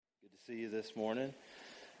see you this morning.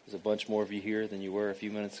 There's a bunch more of you here than you were a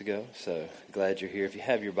few minutes ago, so glad you're here. If you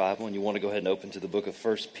have your Bible and you want to go ahead and open to the book of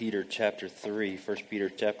 1 Peter chapter 3, 1 Peter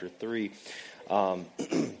chapter 3.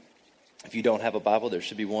 If you don't have a Bible, there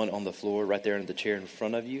should be one on the floor right there in the chair in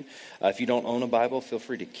front of you. If you don't own a Bible, feel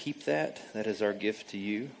free to keep that. That is our gift to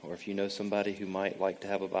you. Or if you know somebody who might like to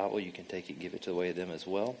have a Bible, you can take it, give it away to them as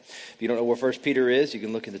well. If you don't know where 1 Peter is, you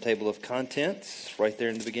can look in the table of contents right there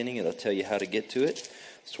in the beginning. It'll tell you how to get to it.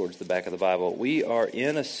 It's towards the back of the Bible. We are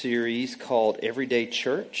in a series called Everyday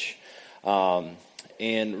Church.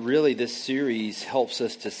 And really this series helps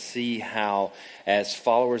us to see how, as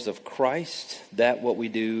followers of Christ, that what we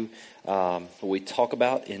do, what we talk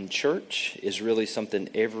about in church is really something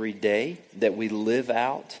every day that we live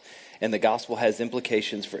out. And the gospel has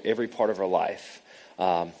implications for every part of our life.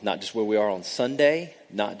 Not just where we are on Sunday,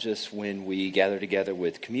 not just when we gather together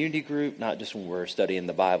with community group, not just when we're studying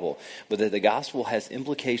the Bible, but that the gospel has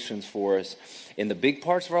implications for us in the big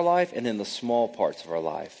parts of our life and in the small parts of our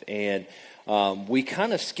life. And we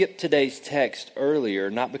kind of skipped today's text earlier,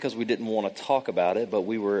 not because we didn't want to talk about it, but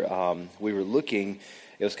we were looking.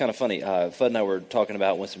 It was kind of funny. Fudd and I were talking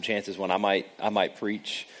about when some chances when I might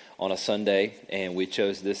preach on a Sunday, and we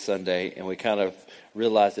chose this Sunday, and we kind of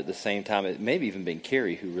realized at the same time, it maybe even been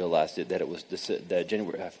Carrie who realized it, that it was the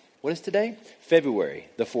January. What is today? February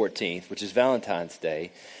the 14th, which is Valentine's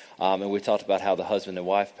Day. And we talked about how the husband and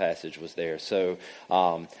wife passage was there. So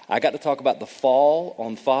I got to talk about the fall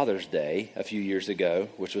on Father's Day a few years ago,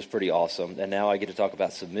 which was pretty awesome. And now I get to talk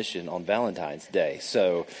about submission on Valentine's Day.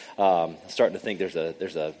 So I'm starting to think there's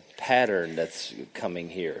a pattern that's coming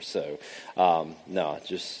here. So no,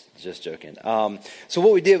 just joking. So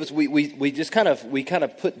what we did was we just kind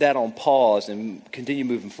of put that on pause and continue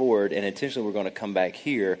moving forward. And intentionally, we're going to come back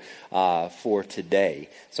here for today.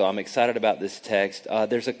 So I'm excited about this text.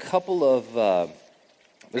 There's a couple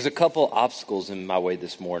obstacles in my way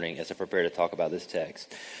this morning as I prepare to talk about this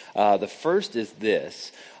text. The first is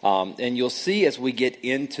this, and you'll see as we get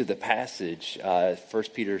into the passage, 1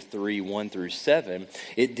 Peter 3, 1 through 7,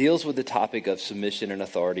 it deals with the topic of submission and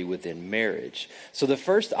authority within marriage. So the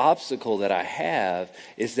first obstacle that I have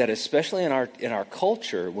is that especially in our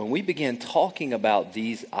culture, when we begin talking about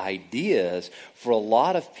these ideas, for a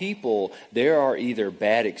lot of people, there are either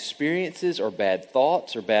bad experiences or bad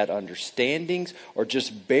thoughts or bad understandings or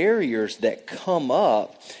just barriers that come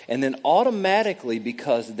up, and then automatically,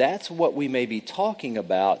 because that's what we may be talking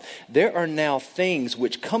about, there are now things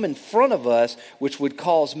which come in front of us which would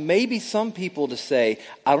cause maybe some people to say,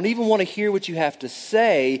 I don't even want to hear what you have to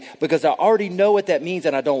say because I already know what that means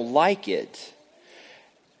and I don't like it.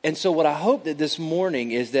 And so what I hope that this morning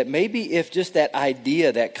is that maybe if just that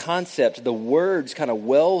idea, that concept, the words kind of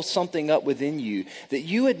well something up within you, that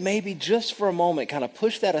you would maybe just for a moment kind of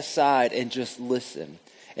push that aside and just listen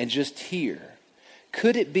and just hear.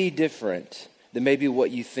 Could it be different than maybe what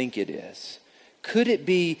you think it is? Could it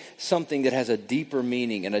be something that has a deeper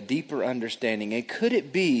meaning and a deeper understanding? And could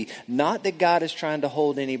it be not that God is trying to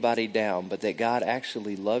hold anybody down, but that God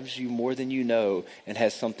actually loves you more than you know and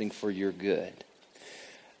has something for your good?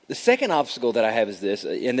 The second obstacle that I have is this,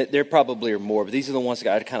 and there probably are more, but these are the ones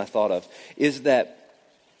that I kind of thought of, is that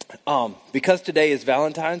because today is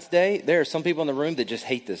Valentine's Day, there are some people in the room that just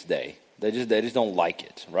hate this day. They just don't like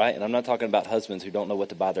it, right? And I'm not talking about husbands who don't know what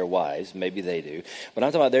to buy their wives. Maybe they do. But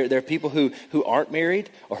I'm talking about there are people who aren't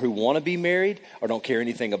married or who want to be married or don't care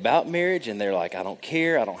anything about marriage. And they're like, I don't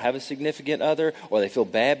care. I don't have a significant other. Or they feel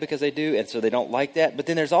bad because they do. And so they don't like that. But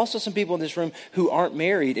then there's also some people in this room who aren't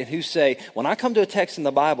married and who say, when I come to a text in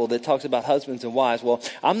the Bible that talks about husbands and wives, well,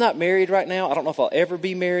 I'm not married right now. I don't know if I'll ever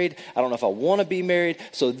be married. I don't know if I want to be married.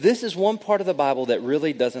 So this is one part of the Bible that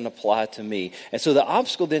really doesn't apply to me. And so the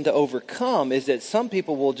obstacle then to overcome is that some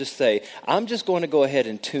people will just say, I'm just going to go ahead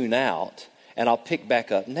and tune out and I'll pick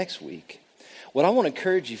back up next week. What I want to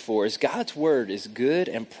encourage you for is God's word is good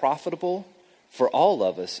and profitable for all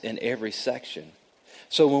of us in every section.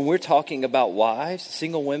 So when we're talking about wives,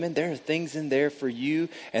 single women, there are things in there for you,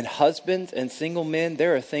 and husbands and single men,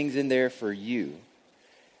 there are things in there for you.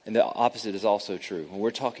 And the opposite is also true. When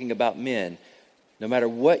we're talking about men, no matter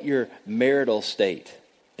what your marital state,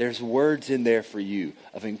 there's words in there for you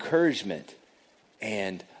of encouragement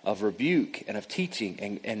and of rebuke and of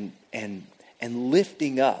teaching and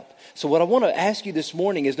lifting up. So what I want to ask you this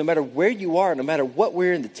morning is no matter where you are, no matter what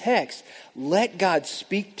we're in the text, let God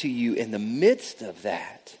speak to you in the midst of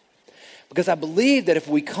that. Because I believe that if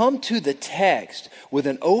we come to the text with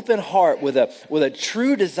an open heart, with a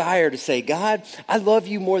true desire to say, God, I love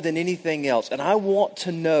you more than anything else, and I want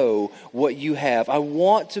to know what you have. I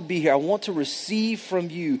want to be here. I want to receive from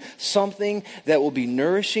you something that will be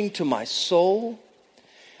nourishing to my soul,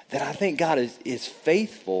 that I think God is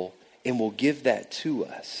faithful and will give that to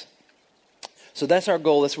us. So that's our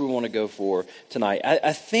goal. That's what we want to go for tonight.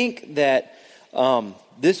 I think that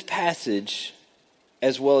this passage,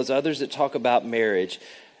 as well as others that talk about marriage,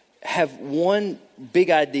 have one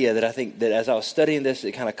big idea that I think that as I was studying this,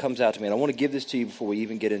 it kind of comes out to me. And I want to give this to you before we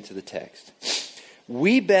even get into the text.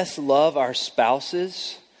 We best love our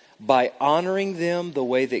spouses by honoring them the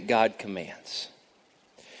way that God commands.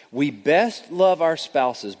 We best love our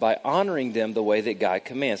spouses by honoring them the way that God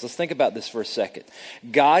commands. Let's think about this for a second.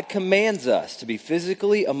 God commands us to be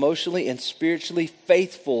physically, emotionally, and spiritually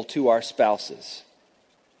faithful to our spouses.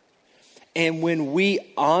 And when we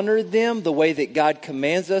honor them the way that God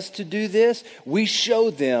commands us to do this, we show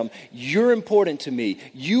them, you're important to me.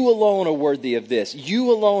 You alone are worthy of this.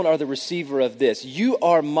 You alone are the receiver of this. You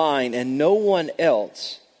are mine and no one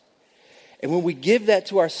else. And when we give that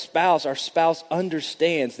to our spouse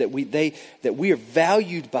understands that we are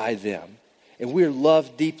valued by them and we are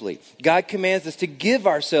loved deeply. God commands us to give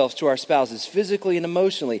ourselves to our spouses physically and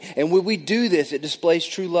emotionally. And when we do this, it displays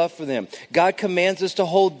true love for them. God commands us to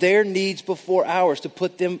hold their needs before ours, to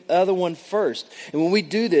put them other one first. And when we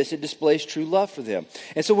do this, it displays true love for them.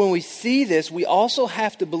 And so when we see this, we also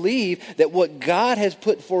have to believe that what God has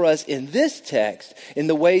put for us in this text, in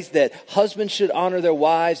the ways that husbands should honor their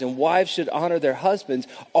wives and wives should honor their husbands,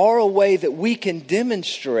 are a way that we can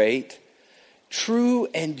demonstrate true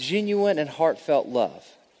and genuine and heartfelt love.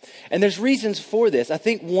 And there's reasons for this. I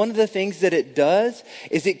think one of the things that it does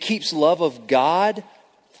is it keeps love of God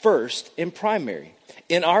first and primary.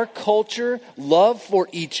 In our culture, love for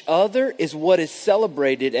each other is what is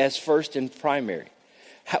celebrated as first and primary.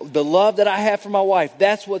 The love that I have for my wife,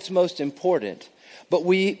 that's what's most important. But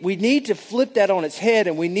we need to flip that on its head,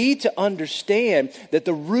 and we need to understand that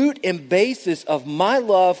the root and basis of my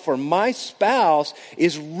love for my spouse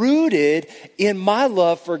is rooted in my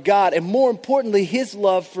love for God, and more importantly, his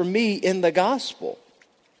love for me in the gospel.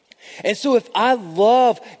 And so if I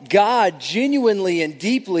love God genuinely and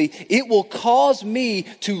deeply, it will cause me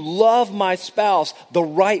to love my spouse the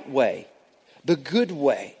right way, the good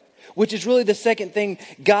way, which is really the second thing.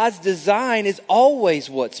 God's design is always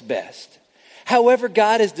what's best. However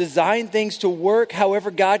God has designed things to work, however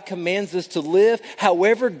God commands us to live,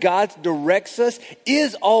 however God directs us,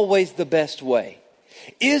 is always the best way,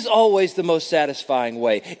 is always the most satisfying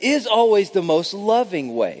way, is always the most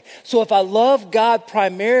loving way. So if I love God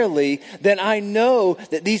primarily, then I know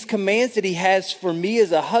that these commands that he has for me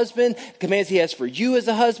as a husband, commands he has for you as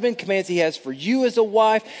a husband, commands he has for you as a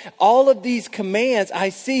wife, all of these commands I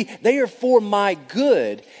see, they are for my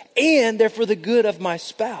good and they're for the good of my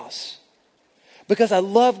spouse. Because I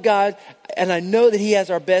love God and I know that he has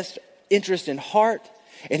our best interest in heart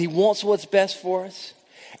and he wants what's best for us.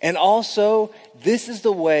 And also, this is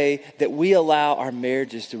the way that we allow our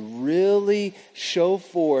marriages to really show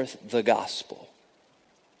forth the gospel.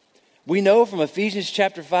 We know from Ephesians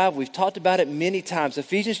chapter 5, we've talked about it many times.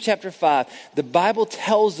 Ephesians chapter 5, the Bible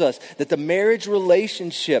tells us that the marriage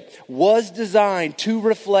relationship was designed to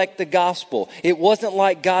reflect the gospel. It wasn't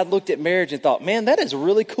like God looked at marriage and thought, man, that is a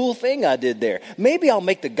really cool thing I did there. Maybe I'll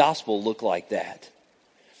make the gospel look like that.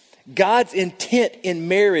 God's intent in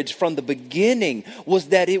marriage from the beginning was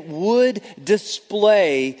that it would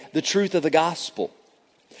display the truth of the gospel.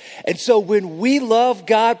 And so when we love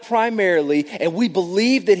God primarily and we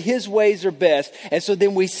believe that his ways are best, and so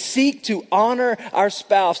then we seek to honor our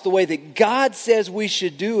spouse the way that God says we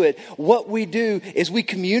should do it, what we do is we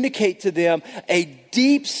communicate to them a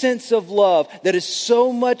deep sense of love that is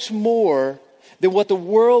so much more than what the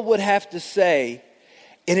world would have to say.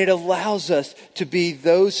 And it allows us to be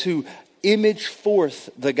those who image forth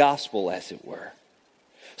the gospel, as it were.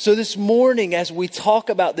 So this morning, as we talk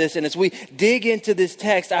about this and as we dig into this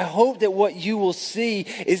text, I hope that what you will see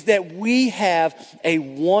is that we have a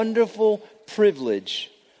wonderful privilege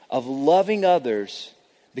of loving others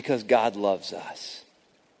because God loves us.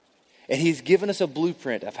 And he's given us a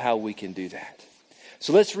blueprint of how we can do that.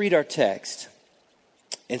 So let's read our text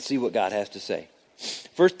and see what God has to say.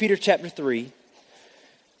 1 Peter chapter 3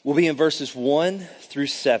 will be in verses 1 through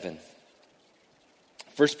 7.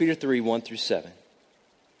 1 Peter 3, 1 through 7.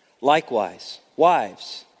 Likewise,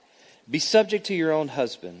 wives, be subject to your own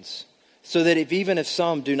husbands, so that even if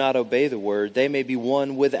some do not obey the word, they may be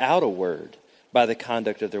won without a word by the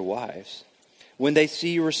conduct of their wives, when they see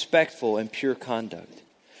you respectful and pure conduct.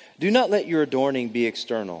 Do not let your adorning be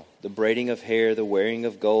external, the braiding of hair, the wearing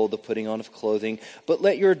of gold, the putting on of clothing, but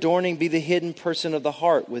let your adorning be the hidden person of the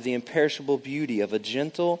heart with the imperishable beauty of a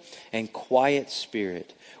gentle and quiet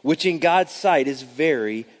spirit, which in God's sight is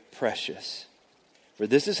very precious. For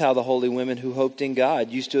this is how the holy women who hoped in God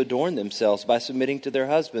used to adorn themselves by submitting to their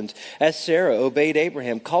husbands, as Sarah obeyed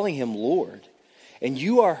Abraham, calling him Lord. And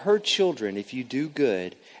you are her children if you do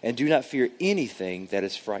good and do not fear anything that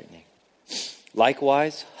is frightening.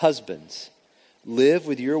 Likewise, husbands, live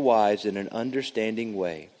with your wives in an understanding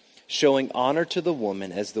way, showing honor to the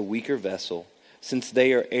woman as the weaker vessel, since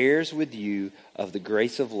they are heirs with you of the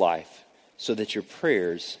grace of life, so that your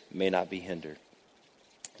prayers may not be hindered.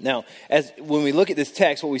 Now, when we look at this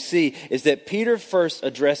text, what we see is that Peter first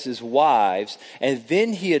addresses wives, and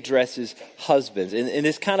then he addresses husbands. And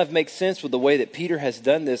this kind of makes sense with the way that Peter has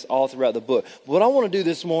done this all throughout the book. What I want to do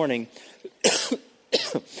this morning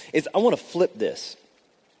is I want to flip this.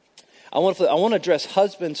 I want to address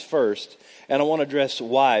husbands first, and I want to address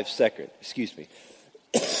wives second. Excuse me.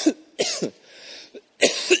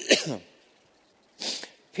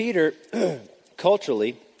 Peter,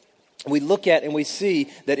 culturally, we look at and we see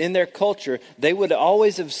that in their culture, they would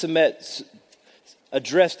always have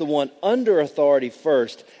addressed the one under authority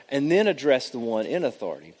first and then address the one in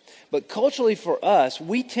authority. But culturally for us,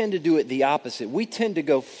 we tend to do it the opposite. We tend to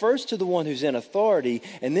go first to the one who's in authority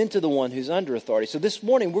and then to the one who's under authority. So this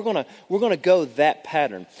morning, we're gonna go that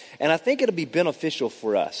pattern. And I think it'll be beneficial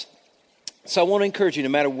for us. So I want to encourage you, no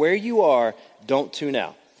matter where you are, don't tune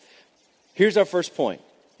out. Here's our first point.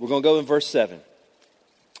 We're going to go in verse 7.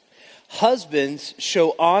 Husbands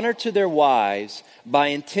show honor to their wives by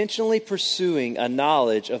intentionally pursuing a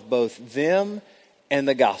knowledge of both them and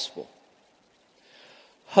the gospel.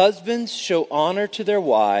 Husbands show honor to their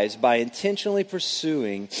wives by intentionally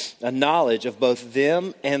pursuing a knowledge of both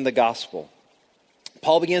them and the gospel.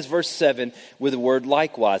 Paul begins verse 7 with the word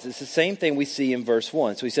likewise. It's the same thing we see in verse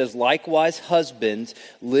 1. So he says, likewise, husbands,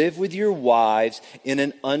 live with your wives in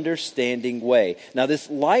an understanding way. Now this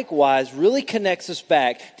likewise really connects us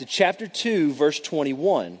back to chapter 2, verse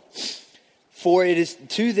 21. For it is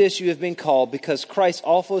to this you have been called, because Christ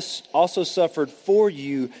also suffered for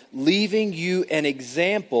you, leaving you an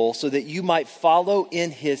example so that you might follow in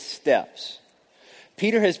his steps.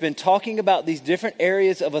 Peter has been talking about these different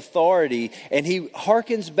areas of authority, and he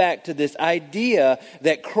harkens back to this idea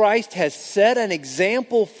that Christ has set an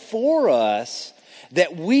example for us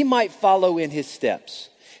that we might follow in his steps.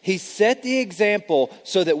 He set the example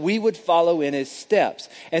so that we would follow in his steps.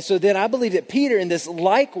 And so then I believe that Peter, in this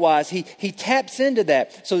likewise, he taps into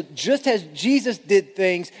that. So just as Jesus did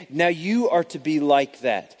things, now you are to be like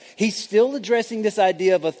that. He's still addressing this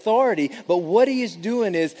idea of authority, but what he is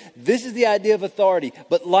doing is, this is the idea of authority.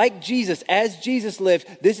 But like Jesus, as Jesus lived,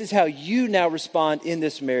 this is how you now respond in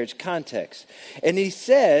this marriage context. And he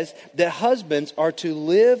says that husbands are to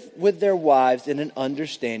live with their wives in an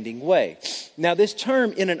understanding way. Now this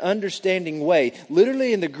term, in an understanding way,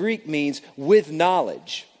 literally in the Greek means with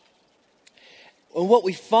knowledge. And what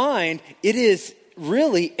we find, it is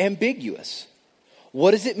really ambiguous.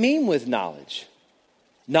 What does it mean with knowledge?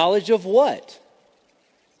 Knowledge of what?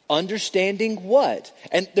 Understanding what?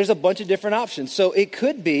 And there's a bunch of different options. So it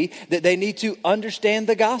could be that they need to understand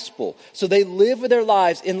the gospel. So they live with their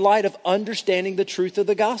lives in light of understanding the truth of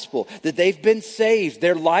the gospel. That they've been saved.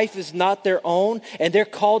 Their life is not their own. And they're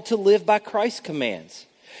called to live by Christ's commands.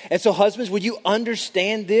 And so husbands, when you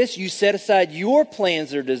understand this, you set aside your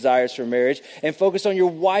plans or desires for marriage and focus on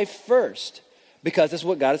your wife first. Because that's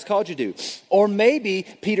what God has called you to do. Or maybe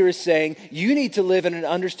Peter is saying you need to live in an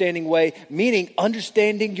understanding way, meaning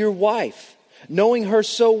understanding your wife. Knowing her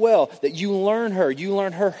so well that you learn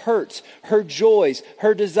her hurts, her joys,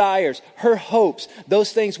 her desires, her hopes,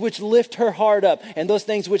 those things which lift her heart up and those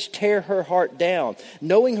things which tear her heart down.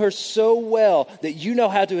 Knowing her so well that you know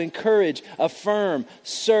how to encourage, affirm,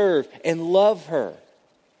 serve, and love her.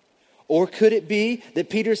 Or could it be that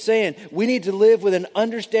Peter's saying we need to live with an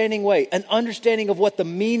understanding way, an understanding of what the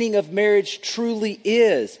meaning of marriage truly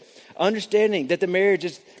is, understanding that the marriage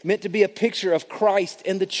is meant to be a picture of Christ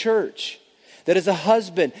and the church, that as a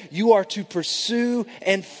husband you are to pursue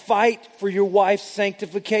and fight for your wife's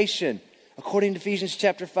sanctification, according to Ephesians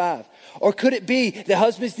chapter 5. Or could it be that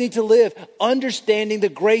husbands need to live understanding the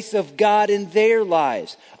grace of God in their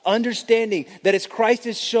lives? Understanding that as Christ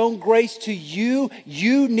has shown grace to you,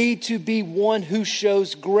 you need to be one who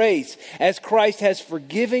shows grace. As Christ has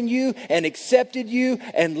forgiven you and accepted you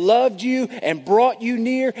and loved you and brought you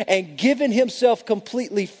near and given himself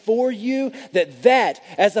completely for you, that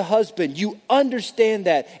as a husband, you understand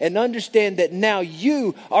that and understand that now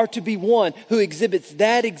you are to be one who exhibits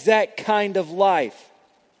that exact kind of life.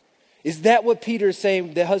 Is that what Peter is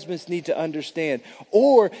saying that husbands need to understand?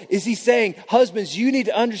 Or is he saying, husbands, you need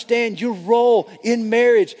to understand your role in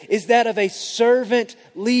marriage is that of a servant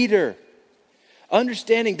leader?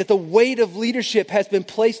 Understanding that the weight of leadership has been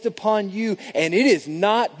placed upon you, and it is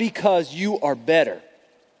not because you are better.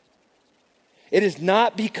 It is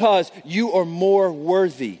not because you are more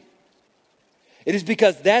worthy. It is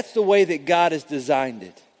because that's the way that God has designed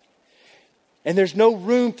it. And there's no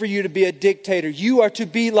room for you to be a dictator. You are to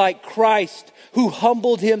be like Christ, who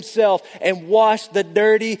humbled himself and washed the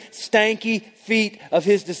dirty, stanky feet of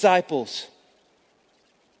his disciples.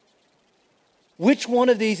 Which one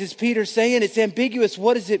of these is Peter saying? It's ambiguous.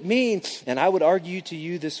 What does it mean? And I would argue to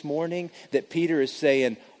you this morning that Peter is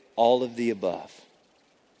saying all of the above.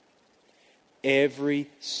 Every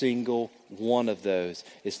single one of those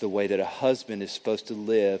is the way that a husband is supposed to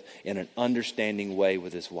live in an understanding way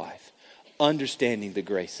with his wife. Understanding the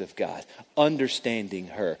grace of God, understanding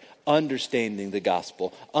her, understanding the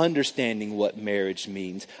gospel, understanding what marriage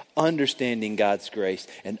means, understanding God's grace,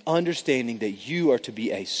 and understanding that you are to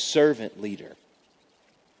be a servant leader.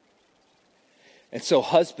 And so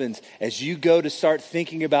husbands, as you go to start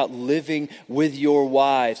thinking about living with your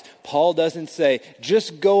wives, Paul doesn't say,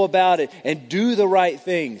 just go about it and do the right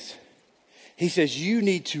things. He says you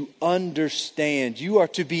need to understand. You are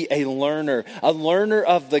to be a learner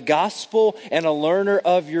of the gospel and a learner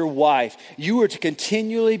of your wife. You are to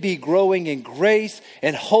continually be growing in grace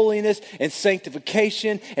and holiness and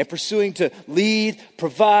sanctification and pursuing to lead,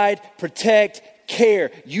 provide, protect,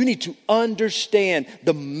 care. You need to understand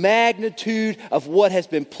the magnitude of what has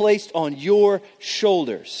been placed on your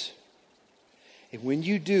shoulders. And when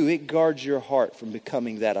you do, it guards your heart from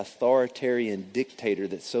becoming that authoritarian dictator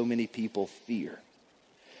that so many people fear.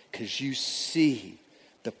 Because you see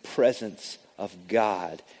the presence of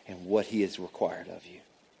God and what he has required of you.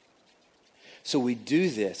 So we do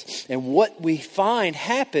this. And what we find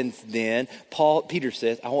happens then, Peter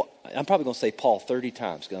says, I'm probably going to say Paul 30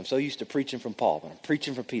 times because I'm so used to preaching from Paul, but I'm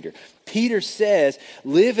preaching from Peter. Peter says,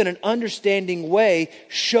 live in an understanding way,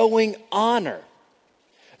 showing honor.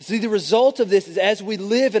 See, the result of this is as we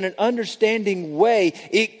live in an understanding way,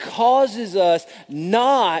 it causes us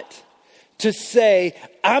not to say,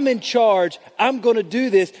 I'm in charge, I'm going to do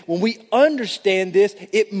this. When we understand this,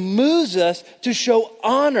 it moves us to show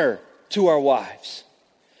honor to our wives.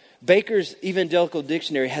 Baker's Evangelical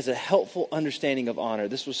Dictionary has a helpful understanding of honor.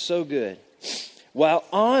 This was so good. While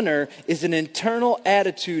honor is an internal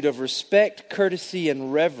attitude of respect, courtesy,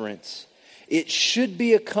 and reverence, it should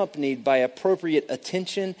be accompanied by appropriate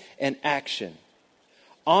attention and action.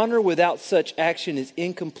 Honor without such action is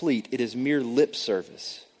incomplete. It is mere lip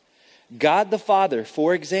service. God the Father,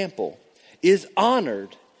 for example, is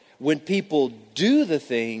honored when people do the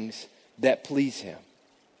things that please him.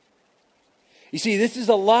 You see, this is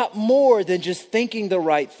a lot more than just thinking the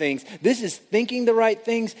right things. This is thinking the right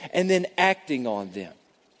things and then acting on them.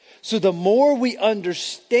 So the more we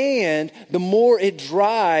understand, the more it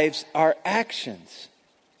drives our actions.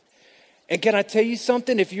 And can I tell you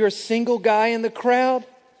something? If you're a single guy in the crowd,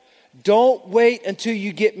 don't wait until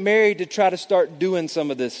you get married to try to start doing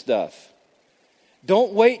some of this stuff.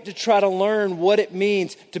 Don't wait to try to learn what it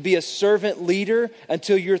means to be a servant leader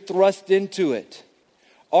until you're thrust into it.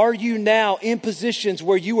 Are you now in positions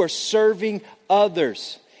where you are serving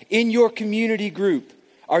others? In your community group,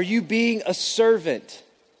 are you being a servant?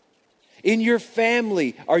 In your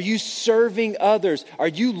family, are you serving others? Are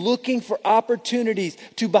you looking for opportunities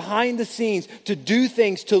to behind the scenes, to do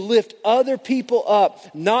things, to lift other people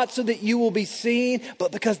up, not so that you will be seen,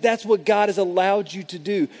 but because that's what God has allowed you to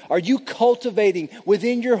do? Are you cultivating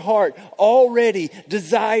within your heart already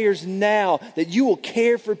desires now that you will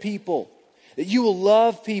care for people, that you will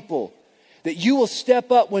love people, that you will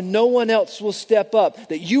step up when no one else will step up,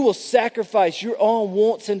 that you will sacrifice your own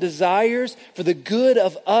wants and desires for the good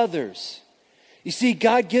of others? You see,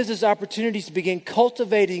 God gives us opportunities to begin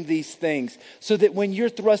cultivating these things so that when you're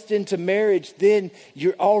thrust into marriage, then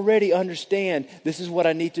you already understand this is what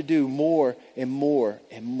I need to do more and more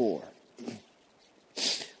and more.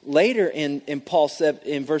 Later in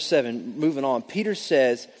verse 7, moving on, Peter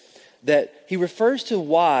says that he refers to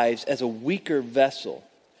wives as a weaker vessel.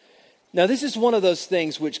 Now, this is one of those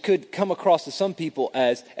things which could come across to some people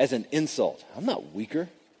as an insult. I'm not weaker.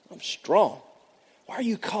 I'm strong. Why are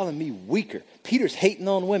you calling me weaker? Peter's hating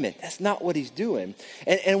on women. That's not what he's doing.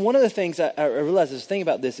 And one of the things I realized, I was thinking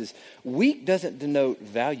about this, is weak doesn't denote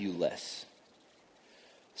valueless.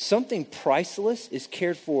 Something priceless is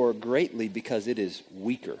cared for greatly because it is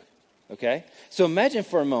weaker. Okay? So imagine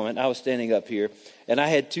for a moment, I was standing up here and I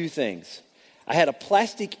had two things. I had a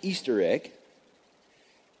plastic Easter egg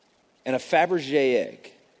and a Fabergé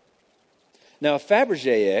egg. Now, a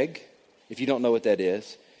Fabergé egg, if you don't know what that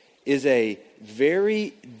is a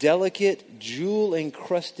very delicate,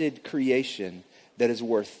 jewel-encrusted creation that is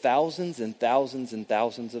worth thousands and thousands and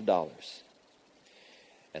thousands of dollars.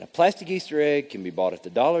 And a plastic Easter egg can be bought at the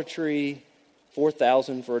Dollar Tree,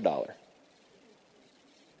 $4,000 for $1.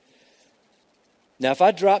 Now, if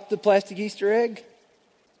I dropped the plastic Easter egg,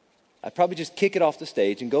 I'd probably just kick it off the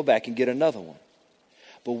stage and go back and get another one.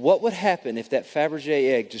 But what would happen if that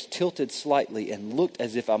Fabergé egg just tilted slightly and looked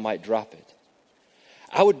as if I might drop it?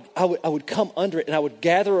 I would come under it and I would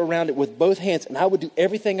gather around it with both hands and I would do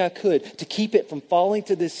everything I could to keep it from falling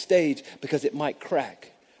to this stage because it might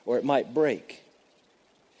crack or it might break.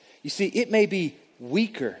 You see, it may be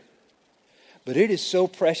weaker, but it is so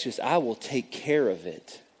precious, I will take care of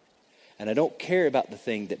it. And I don't care about the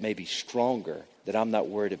thing that may be stronger that I'm not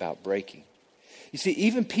worried about breaking. You see,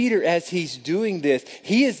 even Peter, as he's doing this,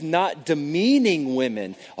 he is not demeaning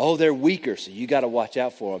women. Oh, they're weaker, so you got to watch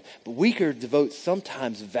out for them. But weaker devotes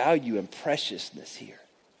sometimes value and preciousness here.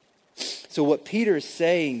 So what Peter is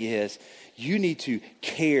saying is, you need to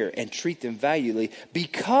care and treat them valuably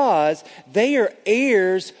because they are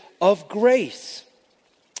heirs of grace.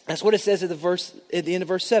 That's what it says at the end of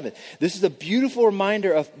verse 7. This is a beautiful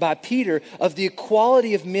reminder by Peter of the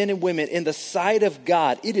equality of men and women in the sight of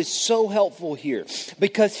God. It is so helpful here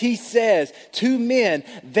because he says to men,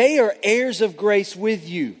 they are heirs of grace with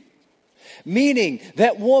you. Meaning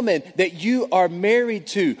that woman that you are married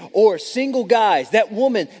to, or single guys, that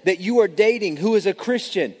woman that you are dating who is a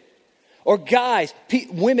Christian, or guys,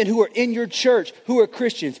 women who are in your church who are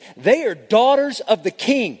Christians, they are daughters of the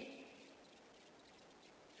King.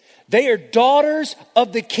 They are daughters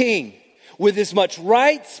of the King with as much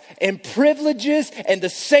rights and privileges and the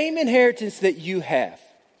same inheritance that you have.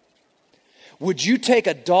 Would you take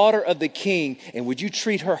a daughter of the King and would you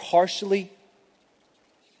treat her harshly?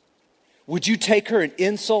 Would you take her and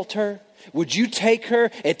insult her? Would you take her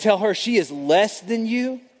and tell her she is less than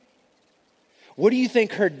you? What do you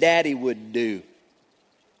think her daddy would do?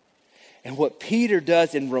 And what Peter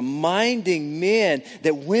does in reminding men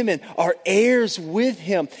that women are heirs with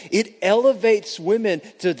him, it elevates women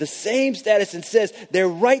to the same status and says they're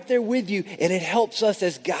right there with you. And it helps us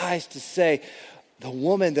as guys to say, the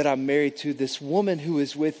woman that I'm married to, this woman who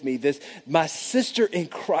is with me, my sister in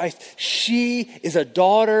Christ, she is a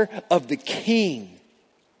daughter of the King.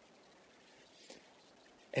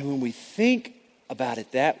 And when we think about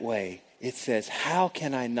it that way, it says, how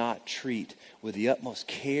can I not treat with the utmost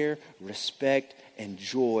care, respect, and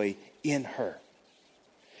joy in her?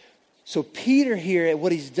 So Peter here,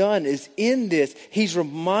 what he's done is in this, he's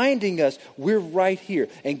reminding us we're right here.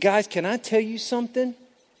 And guys, can I tell you something?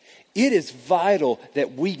 It is vital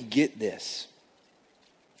that we get this.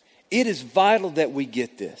 It is vital that we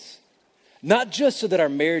get this. Not just so that our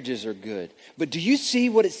marriages are good, but do you see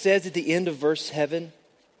what it says at the end of verse 7?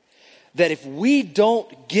 That if we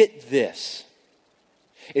don't get this,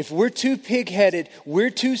 if we're too pig-headed, we're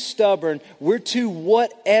too stubborn, we're too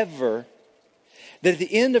whatever, that at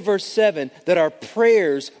the end of verse 7, that our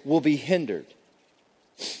prayers will be hindered.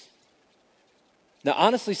 Now,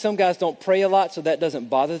 honestly, some guys don't pray a lot, so that doesn't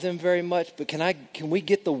bother them very much. But can we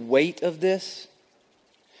get the weight of this?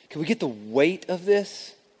 Can we get the weight of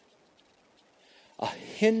this? A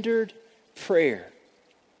hindered prayer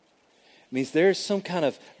means there's some kind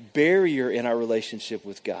of barrier in our relationship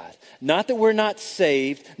with God. Not that we're not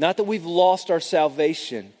saved, not that we've lost our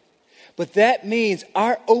salvation, but that means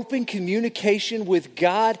our open communication with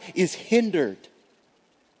God is hindered.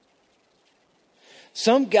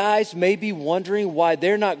 Some guys may be wondering why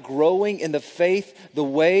they're not growing in the faith the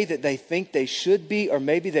way that they think they should be, or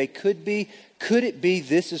maybe they could be. Could it be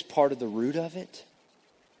this is part of the root of it?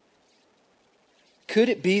 Could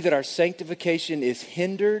it be that our sanctification is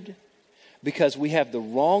hindered because we have the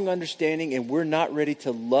wrong understanding and we're not ready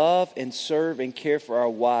to love and serve and care for our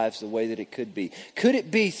wives the way that it could be? Could it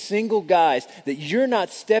be, single guys, that you're not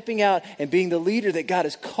stepping out and being the leader that God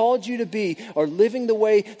has called you to be, or living the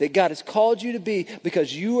way that God has called you to be,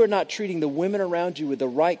 because you are not treating the women around you with the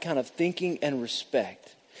right kind of thinking and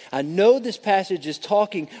respect? I know this passage is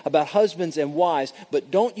talking about husbands and wives, but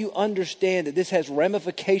don't you understand that this has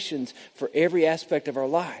ramifications for every aspect of our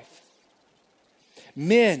life?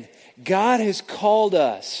 Men, God has called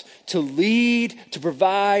us to lead, to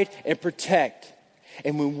provide, and protect.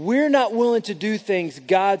 And when we're not willing to do things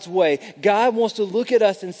God's way, God wants to look at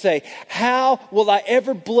us and say, how will I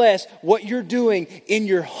ever bless what you're doing in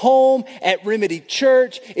your home, at Remedy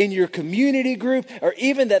Church, in your community group, or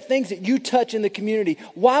even the things that you touch in the community?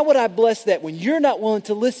 Why would I bless that when you're not willing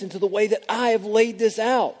to listen to the way that I have laid this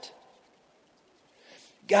out?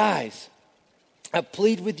 Guys, I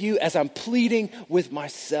plead with you as I'm pleading with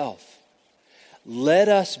myself. Let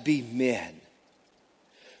us be men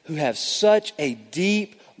who have such a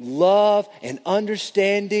deep love and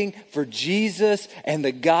understanding for Jesus and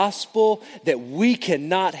the gospel that we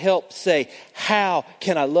cannot help say, how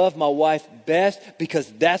can I love my wife best?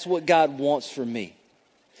 Because that's what God wants for me.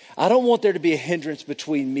 I don't want there to be a hindrance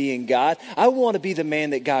between me and God. I want to be the man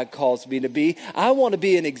that God calls me to be. I want to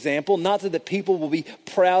be an example, not so that people will be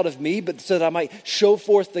proud of me, but so that I might show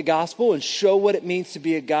forth the gospel and show what it means to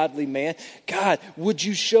be a godly man. God, would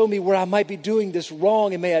you show me where I might be doing this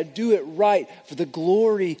wrong, and may I do it right for the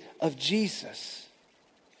glory of Jesus?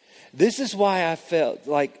 This is why I felt,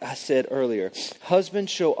 like I said earlier,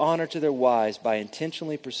 husbands show honor to their wives by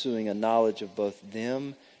intentionally pursuing a knowledge of both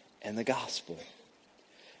them and the gospel.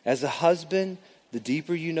 As a husband, the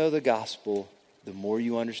deeper you know the gospel, the more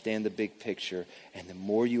you understand the big picture, and the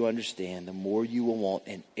more you understand, the more you will want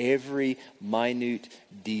in every minute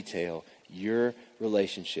detail your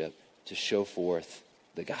relationship to show forth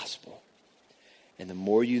the gospel. And the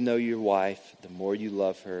more you know your wife, the more you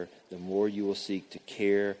love her, the more you will seek to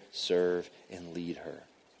care, serve, and lead her.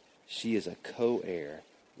 She is a co-heir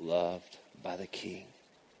loved by the King.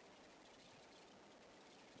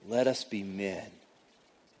 Let us be men.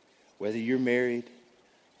 Whether you're married,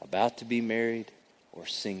 about to be married, or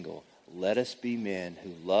single, let us be men who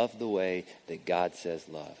love the way that God says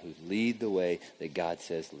love, who lead the way that God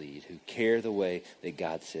says lead, who care the way that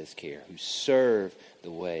God says care, who serve the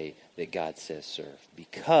way that God says serve,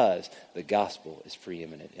 because the gospel is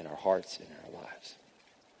preeminent in our hearts and in our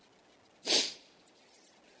lives.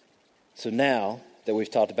 So now that we've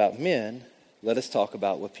talked about men, let us talk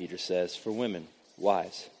about what Peter says for women,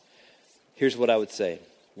 wives. Here's what I would say.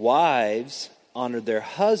 Wives honor their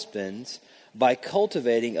husbands by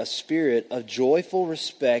cultivating a spirit of joyful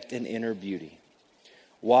respect and inner beauty.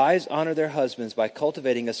 Wives honor their husbands by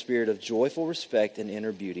cultivating a spirit of joyful respect and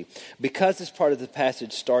inner beauty. Because this part of the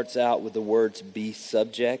passage starts out with the words be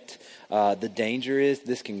subject, the danger is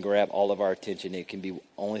this can grab all of our attention. It can be the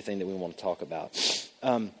only thing that we want to talk about.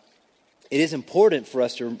 It is important for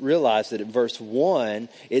us to realize that in verse 1,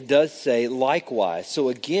 it does say likewise. So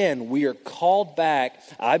again, we are called back,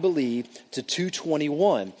 I believe, to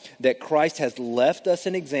 2:21, that Christ has left us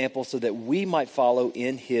an example so that we might follow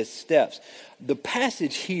in his steps. The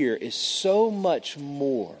passage here is so much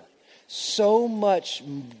more, so much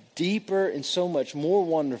deeper and so much more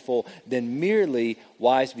wonderful than merely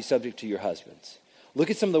wives be subject to your husbands. Look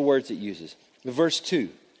at some of the words it uses. Verse 2,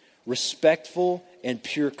 respectful and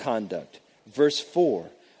pure conduct. Verse 4,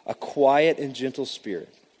 a quiet and gentle spirit.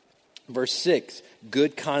 Verse 6,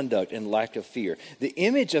 good conduct and lack of fear. The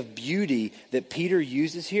image of beauty that Peter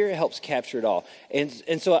uses here helps capture it all.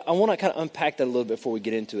 And so I want to kind of unpack that a little bit before we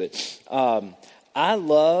get into it. I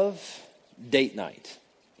love date night,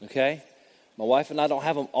 okay? My wife and I don't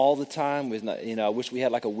have them all the time. I wish we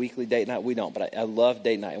had like a weekly date night. We don't, but I love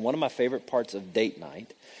date night. And one of my favorite parts of date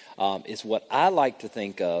night is what I like to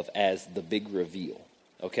think of as the big reveal,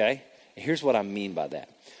 okay? And here's what I mean by that.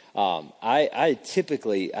 I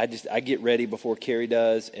typically get ready before Carrie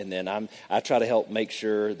does, and then I try to help make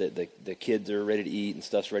sure that the kids are ready to eat and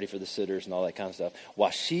stuff's ready for the sitters and all that kind of stuff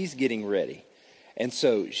while she's getting ready. And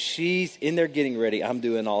so she's in there getting ready. I'm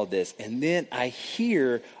doing all of this, and then I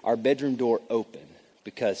hear our bedroom door open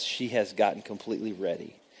because she has gotten completely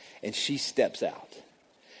ready, and she steps out.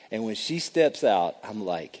 And when she steps out, I'm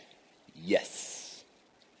like, yes,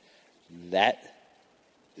 that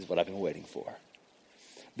is what I've been waiting for.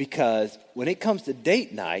 Because when it comes to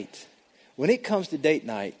date night,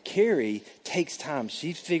 Carrie takes time.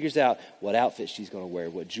 She figures out what outfit she's going to wear,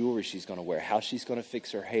 what jewelry she's going to wear, how she's going to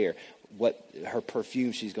fix her hair, what her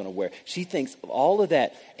perfume she's going to wear. She thinks of all of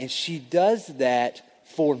that, and she does that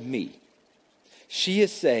for me. She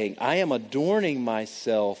is saying, I am adorning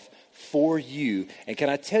myself for you. And can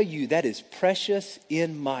I tell you, that is precious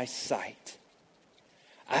in my sight.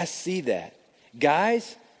 I see that.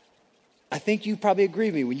 Guys, I think you probably agree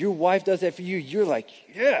with me. When your wife does that for you, you're like,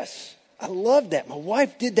 yes, I love that. My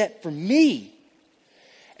wife did that for me.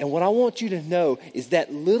 And what I want you to know is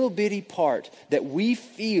that little bitty part that we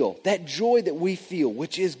feel, that joy that we feel,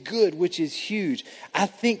 which is good, which is huge. I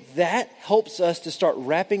think that helps us to start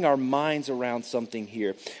wrapping our minds around something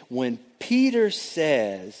here. When Peter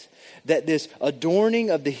says that this adorning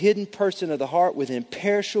of the hidden person of the heart with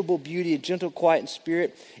imperishable beauty and gentle quiet and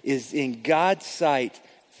spirit is in God's sight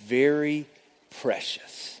very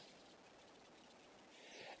precious.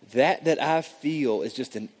 That I feel is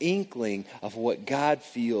just an inkling of what God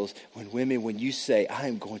feels when you say, I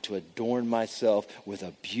am going to adorn myself with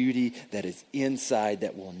a beauty that is inside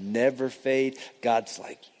that will never fade. God's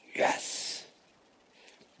like, yes.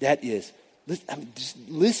 That is, just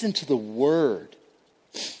listen to the word.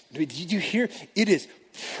 Did you hear? It is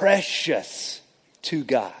precious to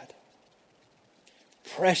God.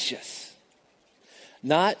 Precious.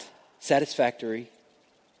 Not satisfactory.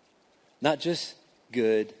 Not just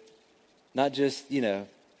good. Not just,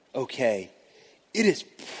 okay. It is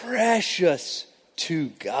precious to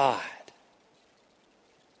God.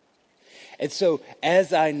 And so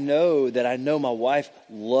as I know my wife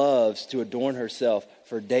loves to adorn herself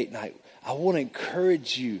for date night, I want to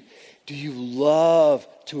encourage you. Do you love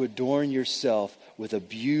to adorn yourself with a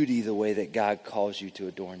beauty the way that God calls you to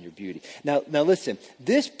adorn your beauty? Now listen,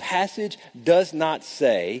 this passage does not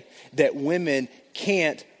say that women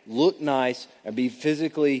can't look nice and be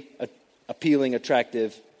physically appealing,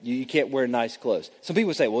 attractive. You can't wear nice clothes. Some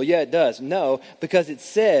people say, well, yeah, it does. No, because it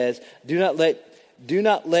says, do not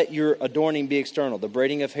let your adorning be external, the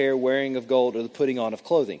braiding of hair, wearing of gold, or the putting on of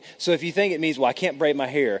clothing. So if you think it means, well, I can't braid my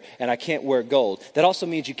hair and I can't wear gold, that also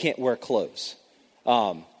means you can't wear clothes.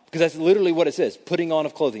 Because that's literally what it says, putting on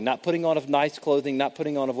of clothing, not putting on of nice clothing, not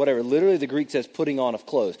putting on of whatever. Literally the Greek says putting on of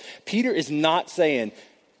clothes. Peter is not saying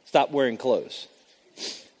stop wearing clothes.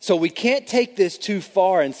 So we can't take this too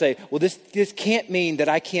far and say, well, this can't mean that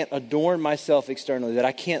I can't adorn myself externally, that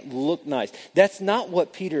I can't look nice. That's not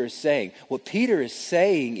what Peter is saying. What Peter is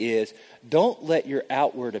saying is, don't let your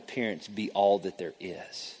outward appearance be all that there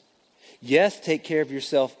is. Yes, take care of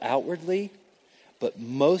yourself outwardly, but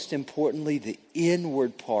most importantly, the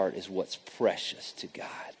inward part is what's precious to God.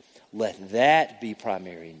 Let that be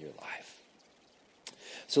primary in your life.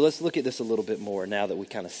 So let's look at this a little bit more now that we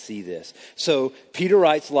kind of see this. So Peter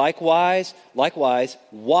writes, likewise,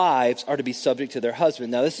 wives are to be subject to their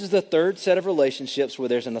husband. Now this is the third set of relationships where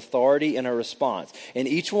there's an authority and a response. And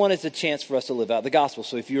each one is a chance for us to live out the gospel.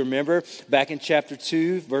 So if you remember back in chapter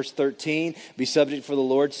 2, verse 13, be subject for the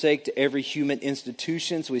Lord's sake to every human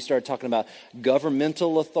institution. So we started talking about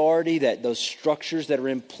governmental authority, that those structures that are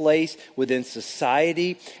in place within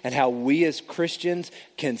society, and how we as Christians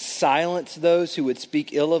can silence those who would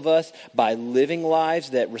speak ill of us by living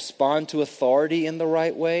lives that respond to authority in the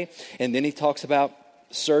right way. And then he talks about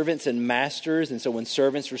servants and masters. And so when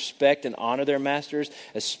servants respect and honor their masters,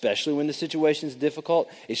 especially when the situation is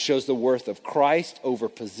difficult, it shows the worth of Christ over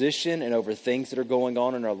position and over things that are going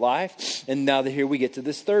on in our life. And now here we get to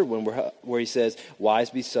this third one where he says,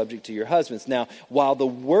 wives, be subject to your husbands. Now, while the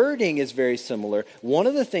wording is very similar, one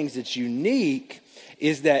of the things that's unique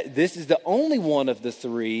is that this is the only one of the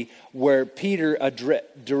three where Peter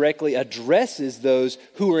directly addresses those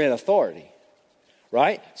who are in authority,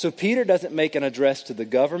 right? So Peter doesn't make an address to the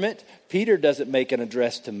government. Peter doesn't make an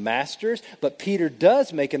address to masters, but Peter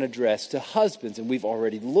does make an address to husbands, and we've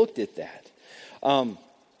already looked at that.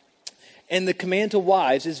 And the command to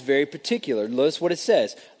wives is very particular. Notice what it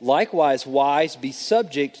says. Likewise, wives, be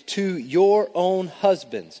subject to your own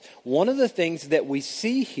husbands. One of the things that we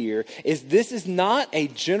see here is this is not a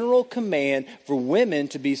general command for women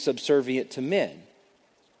to be subservient to men.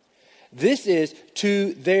 This is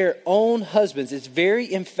to their own husbands. It's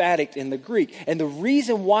very emphatic in the Greek. And the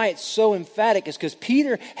reason why it's so emphatic is because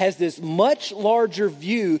Peter has this much larger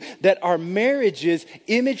view that our marriages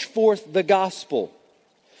image forth the gospel.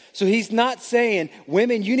 So he's not saying,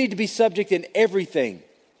 women, you need to be subject in everything.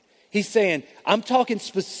 He's saying, I'm talking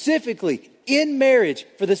specifically in marriage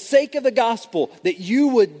for the sake of the gospel that you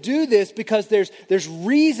would do this because there's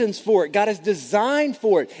reasons for it. God has designed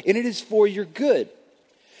for it, and it is for your good.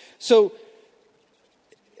 So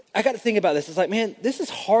I got to think about this. It's like, man, this is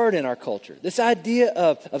hard in our culture. This idea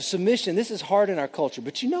of submission, this is hard in our culture.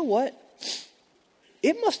 But you know what?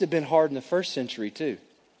 It must have been hard in the first century too.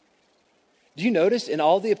 Do you notice in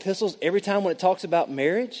all the epistles, every time when it talks about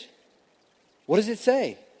marriage, what does it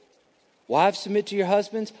say? Wives, submit to your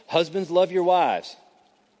husbands. Husbands, love your wives.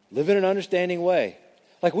 Live in an understanding way.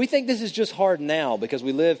 Like, we think this is just hard now because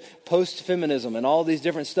we live post-feminism and all these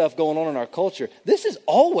different stuff going on in our culture. This has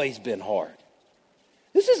always been hard.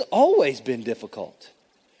 This has always been difficult.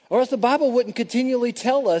 Or else the Bible wouldn't continually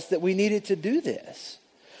tell us that we needed to do this.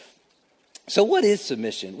 So what is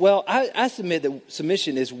submission? Well, I submit that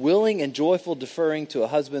submission is willing and joyful deferring to a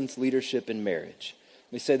husband's leadership in marriage.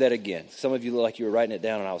 Let me say that again. Some of you look like you were writing it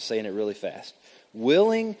down and I was saying it really fast.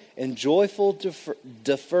 Willing and joyful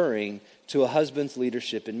deferring to a husband's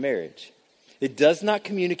leadership in marriage. It does not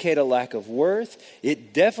communicate a lack of worth.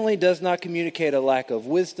 It definitely does not communicate a lack of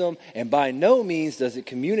wisdom. And by no means does it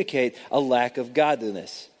communicate a lack of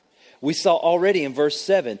godliness. We saw already in verse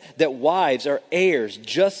 7 that wives are heirs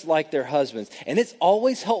just like their husbands. And it's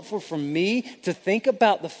always helpful for me to think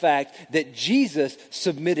about the fact that Jesus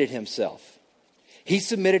submitted himself. He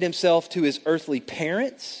submitted himself to his earthly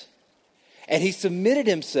parents, and he submitted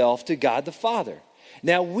himself to God the Father.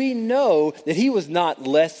 Now, we know that he was not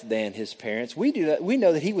less than his parents. We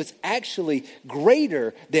know that he was actually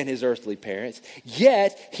greater than his earthly parents,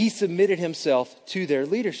 yet he submitted himself to their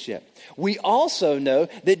leadership. We also know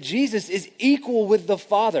that Jesus is equal with the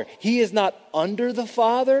Father. He is not under the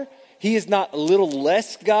Father. He is not a little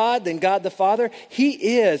less God than God the Father.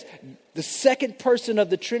 He is the second person of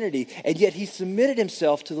the Trinity, and yet he submitted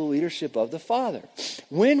himself to the leadership of the Father.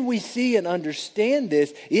 When we see and understand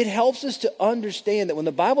this, it helps us to understand that when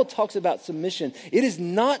the Bible talks about submission, it is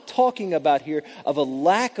not talking about here of a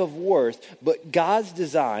lack of worth, but God's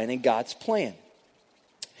design and God's plan.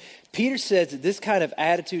 Peter says that this kind of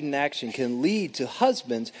attitude and action can lead to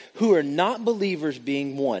husbands who are not believers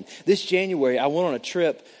being won. This January, I went on a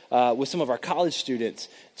trip with some of our college students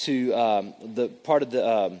to the part of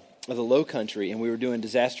the Low Country, and we were doing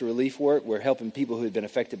disaster relief work. We're helping people who had been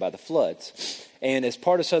affected by the floods. And as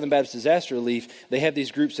part of Southern Baptist Disaster Relief, they have these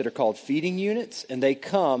groups that are called feeding units, and they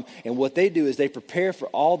come, and what they do is they prepare for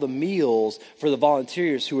all the meals for the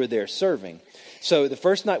volunteers who are there serving. So the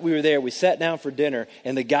first night we were there, we sat down for dinner,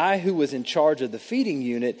 and the guy who was in charge of the feeding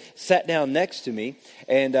unit sat down next to me,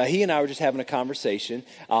 and he and I were just having a conversation.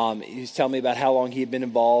 He was telling me about how long he had been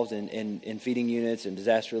involved in feeding units and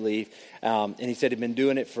disaster relief, and he said he'd been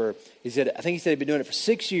doing it for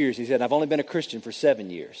 6 years. He said, I've only been a Christian for 7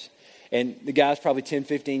 years. And the guy's probably 10,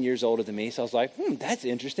 15 years older than me, so I was like, that's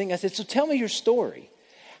interesting. I said, so tell me your story.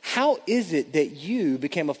 How is it that you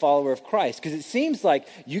became a follower of Christ? Because it seems like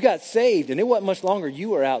you got saved and it wasn't much longer you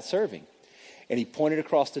were out serving. And he pointed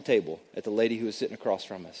across the table at the lady who was sitting across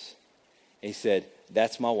from us. And he said,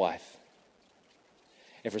 that's my wife.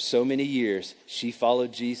 And for so many years, she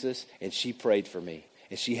followed Jesus and she prayed for me.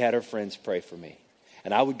 And she had her friends pray for me.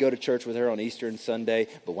 And I would go to church with her on Easter and Sunday.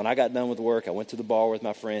 But when I got done with work, I went to the bar with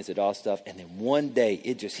my friends, did all stuff. And then one day,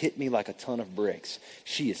 it just hit me like a ton of bricks.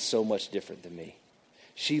 She is so much different than me.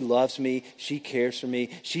 She loves me. She cares for me.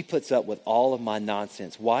 She puts up with all of my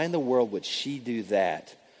nonsense. Why in the world would she do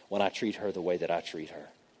that when I treat her the way that I treat her?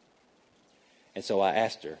 And so I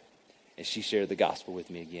asked her, and she shared the gospel with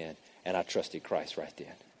me again, and I trusted Christ right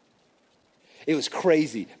then. It was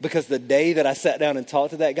crazy because the day that I sat down and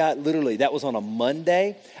talked to that guy, literally, that was on a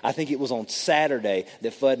Monday. I think it was on Saturday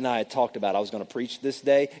that Fudd and I had talked about I was going to preach this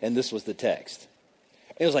day, and this was the text.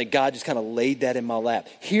 It was like God just kind of laid that in my lap.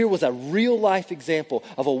 Here was a real life example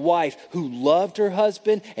of a wife who loved her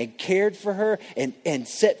husband and cared for her and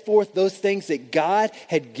set forth those things that God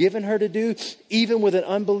had given her to do, even with an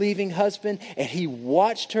unbelieving husband. And he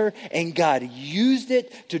watched her, and God used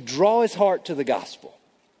it to draw his heart to the gospel.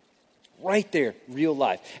 Right there, real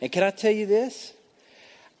life. And can I tell you this?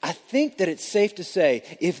 I think that it's safe to say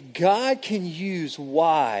if God can use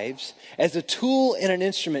wives as a tool and an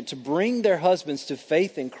instrument to bring their husbands to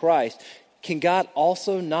faith in Christ, can God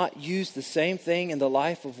also not use the same thing in the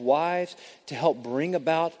life of wives to help bring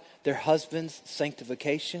about their husbands'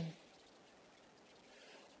 sanctification?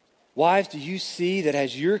 Wives, do you see that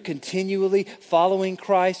as you're continually following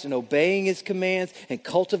Christ and obeying his commands and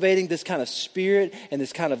cultivating this kind of spirit and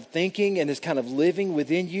this kind of thinking and this kind of living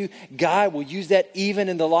within you, God will use that even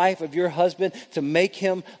in the life of your husband to make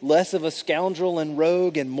him less of a scoundrel and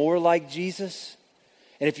rogue and more like Jesus?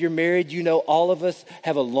 And if you're married, you know all of us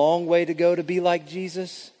have a long way to go to be like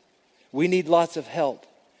Jesus. We need lots of help.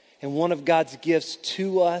 And one of God's gifts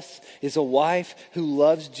to us is a wife who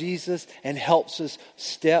loves Jesus and helps us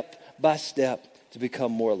step by step to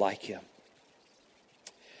become more like him.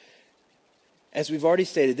 As we've already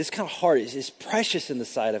stated, this kind of heart is precious in the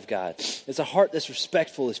sight of God. It's a heart that's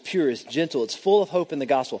respectful, it's pure, it's gentle, it's full of hope in the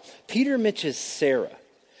gospel. Peter mentions Sarah.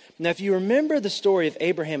 Now, if you remember the story of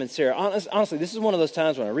Abraham and Sarah, honestly, this is one of those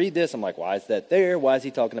times when I read this, I'm like, why is that there? Why is he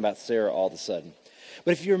talking about Sarah all of a sudden?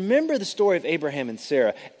 But if you remember the story of Abraham and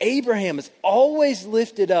Sarah, Abraham is always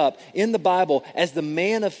lifted up in the Bible as the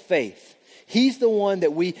man of faith. He's the one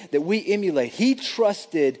that we emulate. He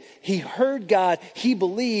trusted, he heard God, he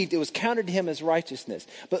believed, it was counted to him as righteousness.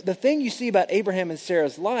 But the thing you see about Abraham and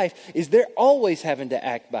Sarah's life is they're always having to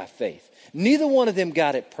act by faith. Neither one of them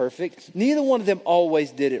got it perfect. Neither one of them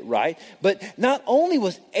always did it right. But not only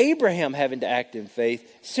was Abraham having to act in faith,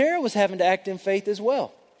 Sarah was having to act in faith as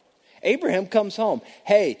well. Abraham comes home.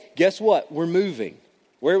 Hey, guess what? We're moving.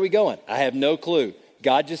 Where are we going? I have no clue.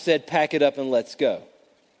 God just said, pack it up and let's go.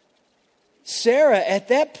 Sarah, at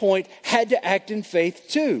that point, had to act in faith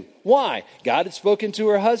too. Why? God had spoken to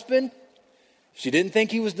her husband. She didn't think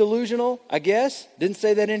he was delusional, I guess. Didn't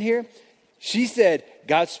say that in here. She said,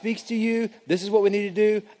 God speaks to you. This is what we need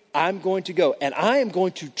to do. I'm going to go. And I am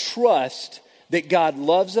going to trust that God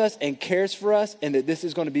loves us and cares for us and that this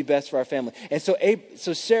is going to be best for our family. And so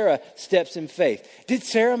Sarah steps in faith. Did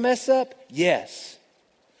Sarah mess up? Yes.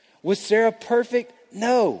 Was Sarah perfect?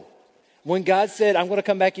 No. When God said, I'm going to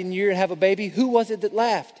come back in a year and have a baby, who was it that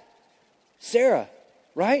laughed? Sarah,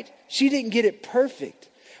 right? She didn't get it perfect.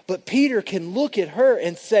 But Peter can look at her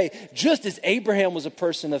and say, just as Abraham was a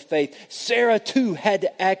person of faith, Sarah too had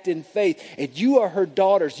to act in faith. And you are her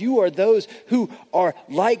daughters. You are those who are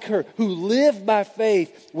like her, who live by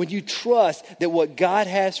faith when you trust that what God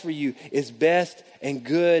has for you is best and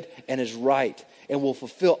good and is right and will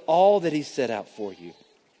fulfill all that he set out for you.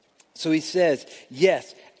 So he says,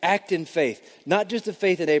 yes, act in faith. Not just the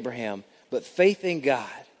faith of Abraham, but faith in God.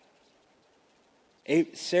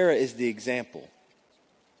 Sarah is the example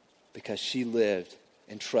because she lived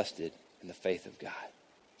and trusted in the faith of God.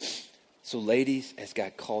 So ladies, as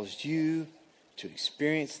God calls you to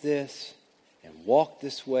experience this and walk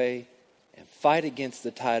this way and fight against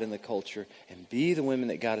the tide in the culture and be the women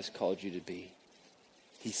that God has called you to be,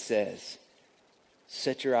 he says,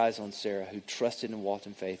 set your eyes on Sarah, who trusted and walked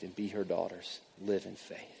in faith, and be her daughters. Live in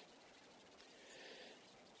faith.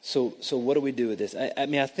 So what do we do with this?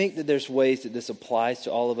 I think that there's ways that this applies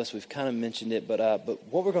to all of us. We've kind of mentioned it, but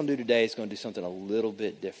what we're going to do today is going to do something a little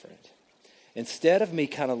bit different. Instead of me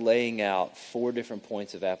kind of laying out 4 different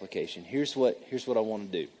points of application, here's what I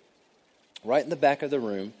want to do. Right in the back of the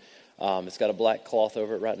room, it's got a black cloth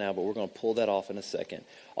over it right now, but we're going to pull that off in a second.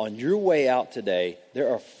 On your way out today, there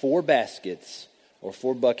are 4 baskets or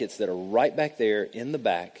 4 buckets that are right back there in the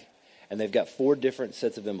back, and they've got 4 different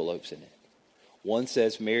sets of envelopes in it. One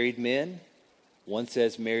says married men, one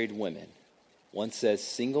says married women, one says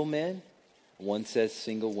single men, one says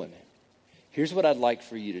single women. Here's what I'd like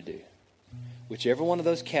for you to do. Whichever one of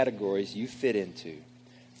those categories you fit into,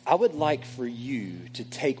 I would like for you to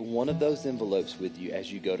take one of those envelopes with you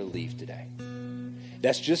as you go to leave today.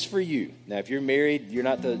 That's just for you. Now, if you're married, you're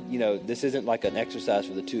not this isn't like an exercise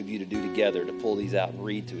for the 2 of you to do together to pull these out and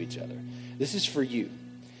read to each other. This is for you.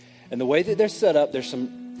 And the way that they're set up, there's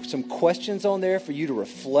some questions on there for you to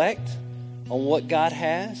reflect on what God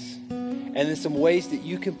has, and then some ways that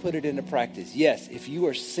you can put it into practice. Yes, if you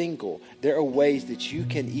are single, there are ways that you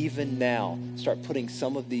can even now start putting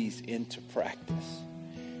some of these into practice.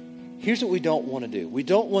 Here's what we don't want to do. We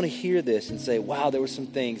don't want to hear this and say, wow, there were some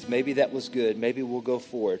things, maybe that was good, maybe we'll go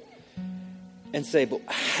forward, and say, but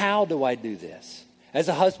how do I do this? As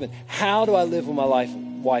a husband, how do I live with my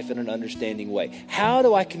wife in an understanding way? How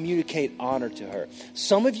do I communicate honor to her?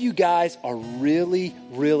 Some of you guys are really,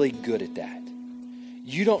 really good at that.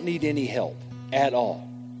 You don't need any help at all.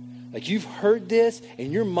 Like, you've heard this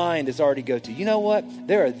and your mind has already go to, you know what?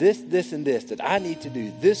 There are this, and this that I need to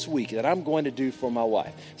do this week that I'm going to do for my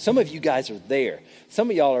wife. Some of you guys are there. Some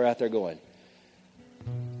of y'all are out there going,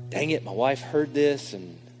 dang it, my wife heard this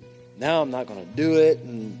and now I'm not going to do it.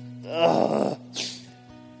 And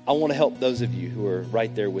I want to help those of you who are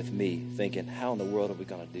right there with me thinking, how in the world are we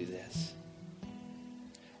going to do this?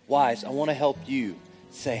 Wives, I want to help you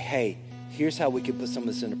say, hey, here's how we can put some of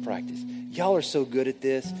this into practice. Y'all are so good at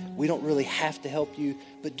this. We don't really have to help you,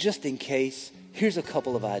 but just in case, here's a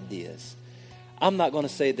couple of ideas. I'm not going to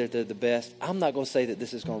say that they're the best. I'm not going to say that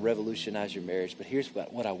this is going to revolutionize your marriage, but here's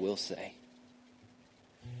what I will say.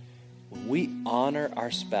 When we honor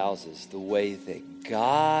our spouses the way that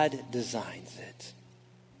God designs it,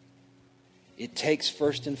 it takes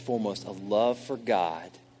first and foremost a love for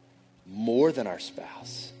God more than our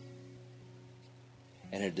spouse,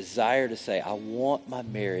 and a desire to say, I want my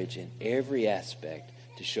marriage in every aspect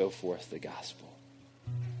to show forth the gospel.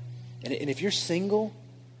 And if you're single,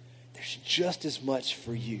 there's just as much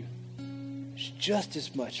for you. There's just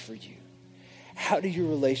as much for you. How do your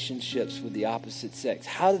relationships with the opposite sex,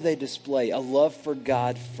 how do they display a love for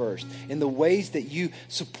God first? In the ways that you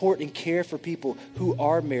support and care for people who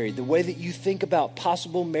are married, the way that you think about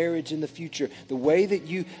possible marriage in the future, the way that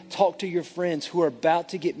you talk to your friends who are about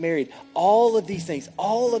to get married, all of these things,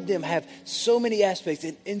 all of them have so many aspects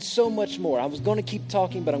and so much more. I was going to keep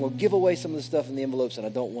talking, but I'm going to give away some of the stuff in the envelopes, and I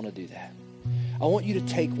don't want to do that. I want you to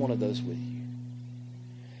take one of those with you.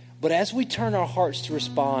 But as we turn our hearts to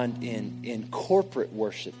respond in corporate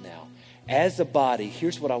worship now, as a body,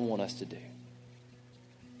 here's what I want us to do.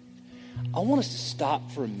 I want us to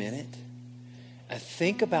stop for a minute and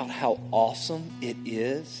think about how awesome it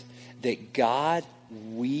is that God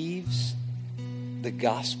weaves the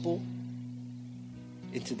gospel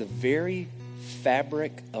into the very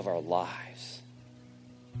fabric of our lives.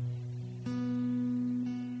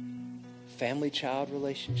 Family-child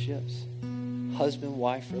relationships,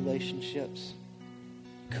 husband-wife relationships,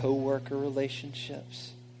 co-worker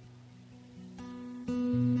relationships.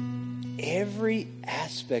 Every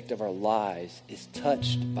aspect of our lives is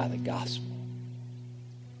touched by the gospel.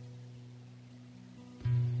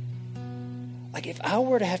 Like if I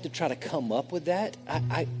were to have to try to come up with that,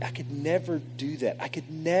 I could never do that. I could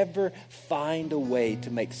never find a way to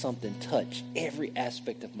make something touch every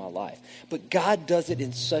aspect of my life. But God does it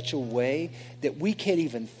in such a way that we can't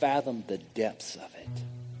even fathom the depths of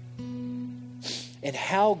it. And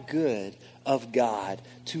how good of God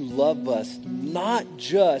to love us, not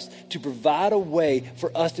just to provide a way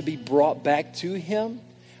for us to be brought back to him,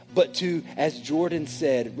 but to, as Jordan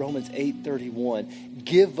said, Romans 8:31,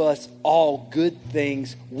 give us all good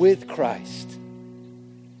things with Christ.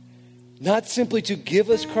 Not simply to give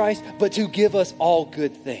us Christ, but to give us all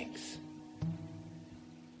good things.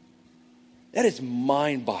 That is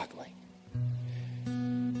mind-boggling.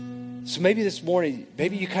 So maybe this morning,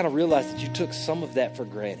 maybe you kind of realize that you took some of that for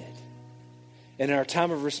granted. And in our time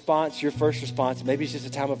of response, your first response, maybe it's just a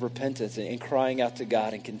time of repentance and crying out to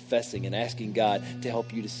God and confessing and asking God to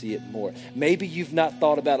help you to see it more. Maybe you've not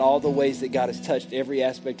thought about all the ways that God has touched every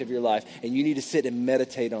aspect of your life, and you need to sit and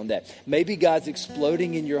meditate on that. Maybe God's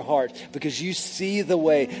exploding in your heart because you see the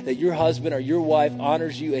way that your husband or your wife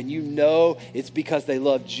honors you, and you know it's because they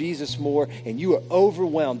love Jesus more, and you are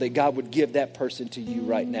overwhelmed that God would give that person to you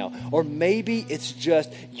right now. Or maybe it's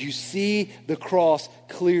just you see the cross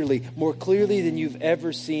clearly, more clearly than you've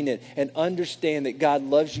ever seen it, and understand that God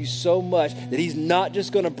loves you so much that he's not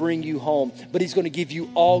just going to bring you home, but he's going to give you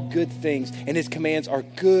all good things, and his commands are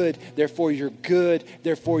good, therefore you're good,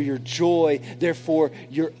 therefore your joy, therefore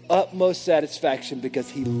your utmost satisfaction, because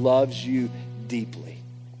he loves you deeply.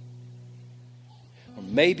 Or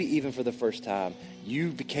maybe even for the first time,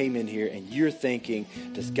 you came in here and you're thinking,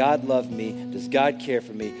 does God love me? Does God care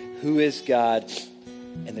for me? Who is God?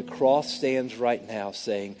 And the cross stands right now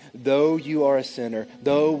saying, though you are a sinner,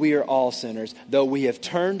 though we are all sinners, though we have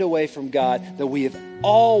turned away from God, though we have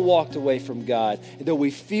all walked away from God, though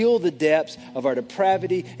we feel the depths of our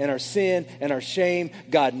depravity and our sin and our shame,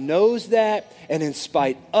 God knows that. And in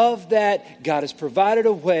spite of that, God has provided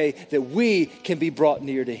a way that we can be brought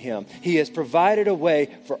near to him. He has provided a way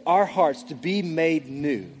for our hearts to be made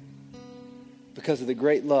new because of the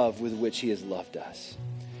great love with which he has loved us.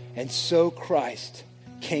 And so Christ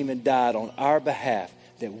came and died on our behalf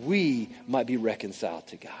that we might be reconciled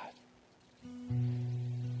to God.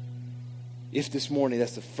 If this morning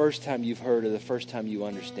that's the first time you've heard or the first time you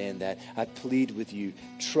understand that, I plead with you,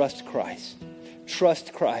 trust Christ.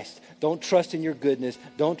 Trust Christ. Don't trust in your goodness.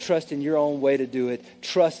 Don't trust in your own way to do it.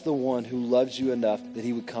 Trust the one who loves you enough that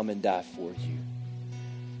he would come and die for you.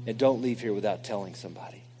 And don't leave here without telling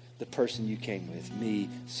somebody, the person you came with, me,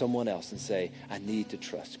 someone else, and say, I need to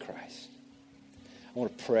trust Christ. I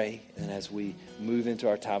want to pray, and as we move into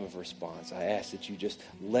our time of response, I ask that you just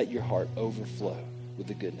let your heart overflow with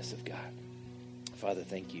the goodness of God. Father,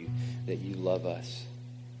 thank you that you love us.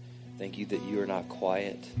 Thank you that you are not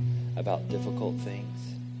quiet about difficult things,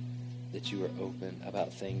 that you are open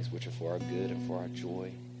about things which are for our good and for our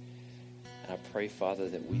joy. And I pray, Father,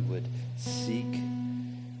 that we would seek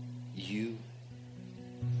you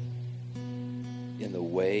in the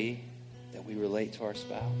way that we relate to our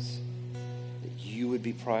spouse. That you would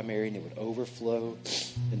be primary and it would overflow,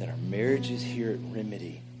 and that our marriages here at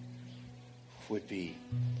Remedy would be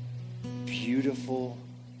beautiful,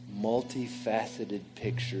 multifaceted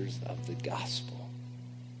pictures of the gospel.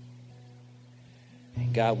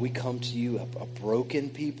 And God, we come to you a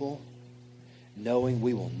broken people, knowing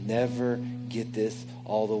we will never get this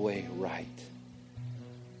all the way right.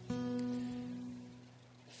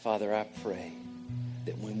 Father, I pray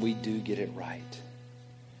that when we do get it right,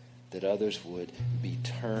 that others would be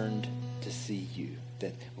turned to see you.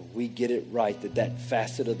 That when we get it right, that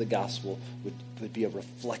facet of the gospel would be a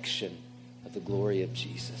reflection of the glory of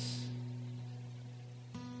Jesus.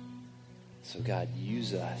 So God,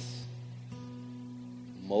 use us.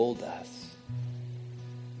 Mold us.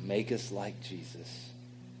 Make us like Jesus.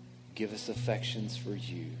 Give us affections for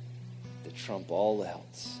you that trump all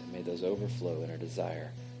else. And may those overflow in our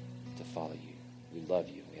desire to follow you. We love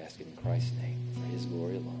you. We ask it in Christ's name for his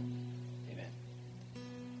glory alone.